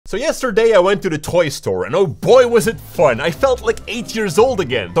So yesterday I went to the toy store and oh boy was it fun. I felt like 8 years old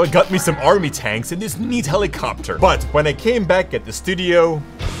again. So I got me some army tanks and this neat helicopter. But when I came back at the studio...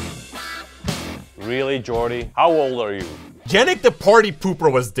 Really, Jordy? How old are you? Yannick the party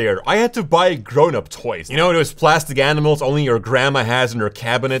pooper was there. I had to buy grown-up toys. You know, those plastic animals only your grandma has in her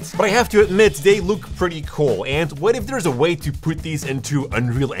cabinet? But I have to admit, they look pretty cool. And what if there's a way to put these into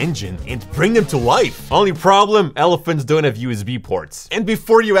Unreal Engine and bring them to life? Only problem, elephants don't have USB ports. And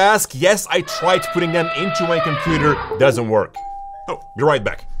before you ask, yes, I tried putting them into my computer. Doesn't work. Oh, be right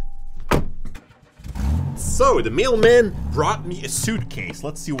back. So, the mailman brought me a suitcase.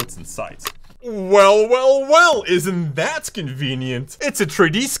 Let's see what's inside. Well, isn't that convenient? It's a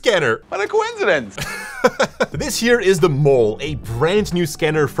 3D scanner. What a coincidence. This here is the Mole, a brand new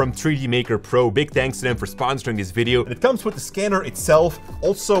scanner from 3D Maker Pro. Big thanks to them for sponsoring this video. It comes with the scanner itself,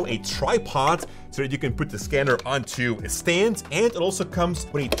 also a tripod, so that you can put the scanner onto a stand, and it also comes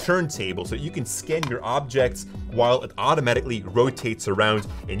with a turntable so that you can scan your objects while it automatically rotates around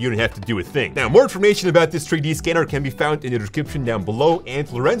and you don't have to do a thing. Now, more information about this 3D scanner can be found in the description down below, and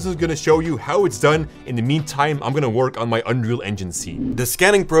Lorenzo is gonna show you how it's done. In the meantime, I'm gonna work on my Unreal Engine scene. The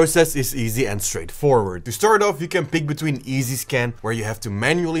scanning process is easy and straightforward. To start off, you can pick between Easy Scan, where you have to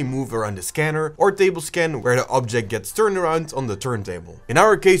manually move around the scanner, or Table Scan, where the object gets turned around on the turntable. In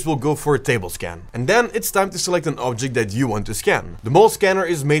our case, we'll go for Table Scan. And then it's time to select an object that you want to scan. The Mole scanner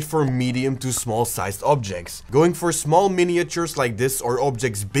is made for medium to small sized objects. Going for small miniatures like this or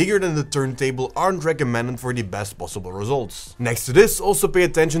objects bigger than the turntable aren't recommended for the best possible results. Next to this, also pay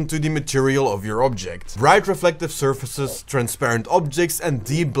attention to the material of your object. Bright reflective surfaces, transparent objects, and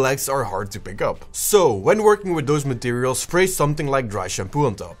deep blacks are hard to pick up. So, when working with those materials, spray something like dry shampoo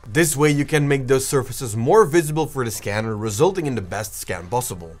on top. This way you can make those surfaces more visible for the scanner, resulting in the best scan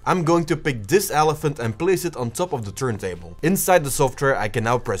possible. I'm going to pick this elephant and place it on top of the turntable. Inside the software, I can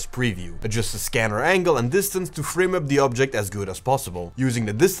now press preview, adjust the scanner angle and distance to frame up the object as good as possible. Using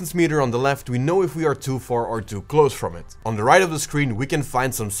the distance meter on the left, we know if we are too far or too close from it. On the right of the screen, we can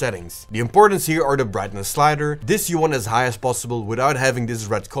find some settings. The importance here are the brightness slider. This you want as high as possible without having this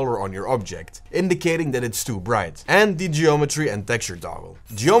red color on your object, indicating that it's too bright. And the geometry and texture toggle.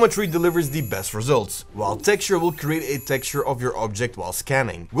 Geometry delivers the best results, while texture will create a texture of your object while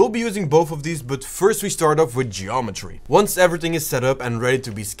scanning. We'll be using both of these, but first we start off with geometry. Once everything is set up and ready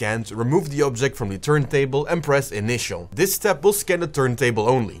to be scanned, remove the object from the turntable and press initial. This step will scan the turntable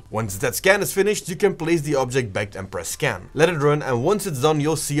only. Once that scan is finished, you can place the object back and press scan. Let it run, and once it's done,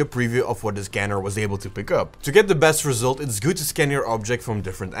 you'll see a preview of what the scanner was able to pick up. To get the best result, it's good to scan your object from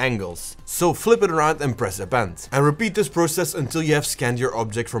different angles. So flip it around and press append. And repeat this process until you have scanned your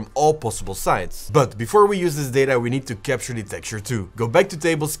object from all possible sides. But before we use this data, we need to capture the texture too. Go back to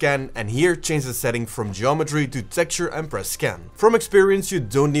table scan, and here change the setting from geometry to texture and press scan. From experience, you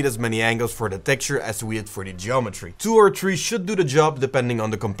don't need as many angles for the texture as we did for the geometry. 2 or 3 should do the job depending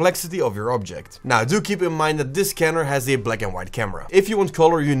on the complexity of your object. Now do keep in mind that this scanner has a black and white camera. If you want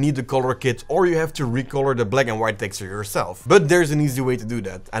color, you need the color kit, or you have to recolor the black and white texture yourself. But there's an easy way to do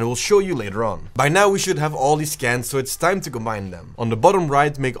that, and we'll show you later on. By now we should have all these scans, so it's time to combine them. On the bottom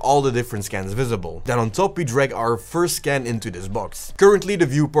right, make all the different scans visible. Then on top we drag our first scan into this box. Currently the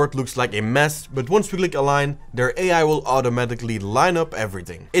viewport looks like a mess, but once we click align, their AI will automatically line up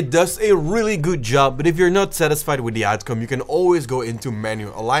everything. It does a really good job, but if you're not satisfied with the outcome, you can always go into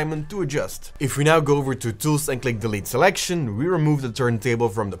manual alignment to adjust. If we now go over to tools and click delete selection, we remove the turntable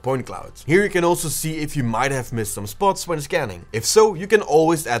from the point cloud. Here you can also see if you might have missed some spots when scanning. If so, you can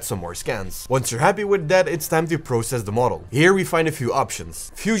always add some more scans. Once you're happy with that, it's time to process the model. Here we find a few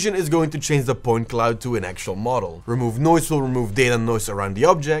options. Fusion is going to change the point cloud to an actual model. Remove noise will remove data noise around the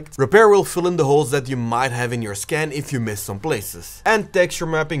object. Repair will fill in the holes that you might have in your scan if you miss some places. And texture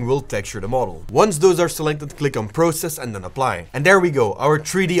mapping will texture the model. Once those are selected, click on process and then apply. And there we go, our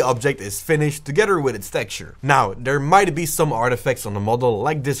 3D object is finished together with its texture. Now, there might be some artifacts on the model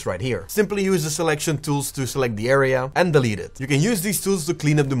like this right here. Simply use the selection tools to select the area and delete it. You can use these tools to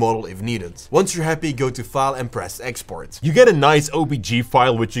clean up the model if needed. Once you're happy, go to file and press export. You get a nice OBJ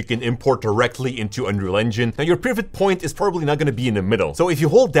file which you can import directly into Unreal Engine. Now your pivot point is probably not going to be in the middle. So if you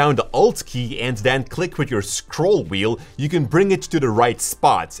hold down the Alt key and then click with your scroll wheel, you can bring it to the right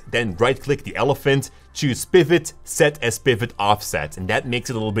spot. Then right click the elephant, choose pivot, set as pivot offset, and that makes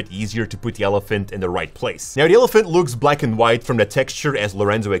it a little bit easier to put the elephant in the right place. Now the elephant looks black and white from the texture as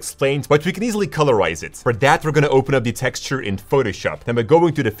Lorenzo explained, but we can easily colorize it. For that, we're going to open up the texture in Photoshop. Then by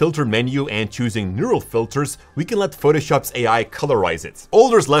going to the filter menu and choosing neural filters, we can let Photoshop's AI colorize it. All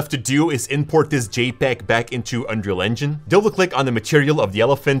there's left to do is import this JPEG back into Unreal Engine, double click on the material of the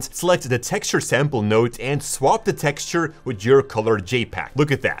elephant, select the texture sample node, and swap the texture with your colored JPEG.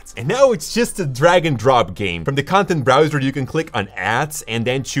 Look at that. And now it's just a drag and drop game. From the content browser, you can click on Add and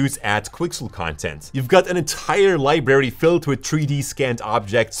then choose Add Quixel Content. You've got an entire library filled with 3D scanned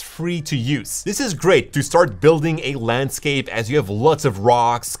objects free to use. This is great to start building a landscape as you have lots of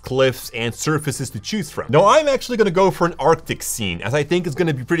rocks, cliffs, and surfaces to choose from. Now I'm actually going to go for an Arctic scene, as I think it's going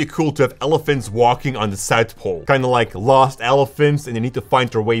to be pretty cool to have elephants walking on the South Pole. Kind of like lost elephants and they need to find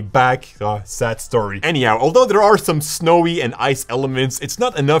their way back. Sad story. Anyhow, although there are some snowy and ice elements, it's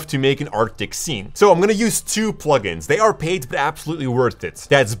not enough to make an Arctic scene. So I'm going to use two plugins. They are paid but absolutely worth it.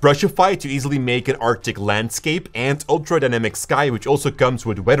 That's Brushify to easily make an Arctic landscape, and Ultra Dynamic Sky, which also comes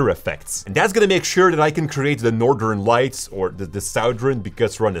with weather effects. And that's going to make sure that I can create the northern lights, or the southern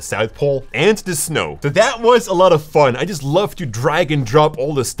because we're on the South Pole, and the snow. So that was a lot of fun. I just love to drag and drop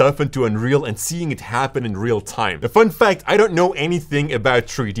all the stuff into Unreal and seeing it happen in real time. The fun fact, I don't know anything about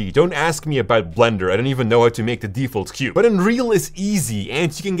 3D. Don't ask me about Blender. I don't even know how to make the default cube. But Unreal is easy,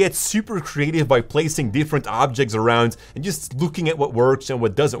 and you can get super creative by placing different objects around and just looking at what works and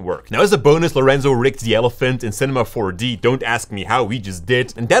what doesn't work. Now as a bonus, Lorenzo rigged the elephant in Cinema 4D. Don't ask me how, we just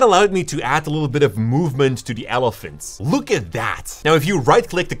did. And that allowed me to add a little bit of movement to the elephants. Look at that. Now if you right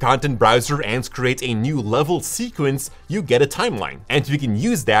click the content browser and create a new level sequence, you get a timeline. And we can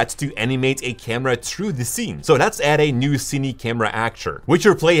use that to animate a camera through the scene. So let's add a new Cine camera actor. With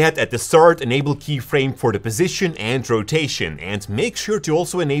your playhead at the start, enable keyframe for the position and rotation, and make sure to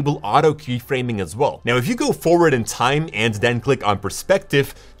also enable auto keyframing as well. Now if you go forward in time and then click on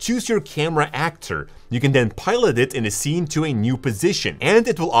perspective, choose your camera actor. You can then pilot it in a scene to a new position, and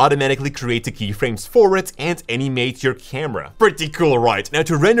it will automatically create the keyframes for it and animate your camera. Pretty cool, right? Now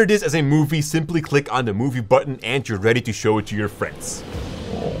to render this as a movie, simply click on the movie button and you're ready to show it to your friends.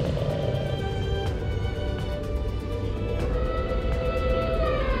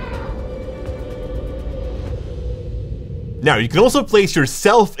 Now, you can also place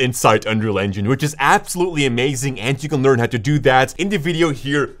yourself inside Unreal Engine, which is absolutely amazing, and you can learn how to do that in the video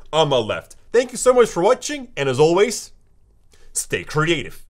here on my left. Thank you so much for watching, and as always, stay creative.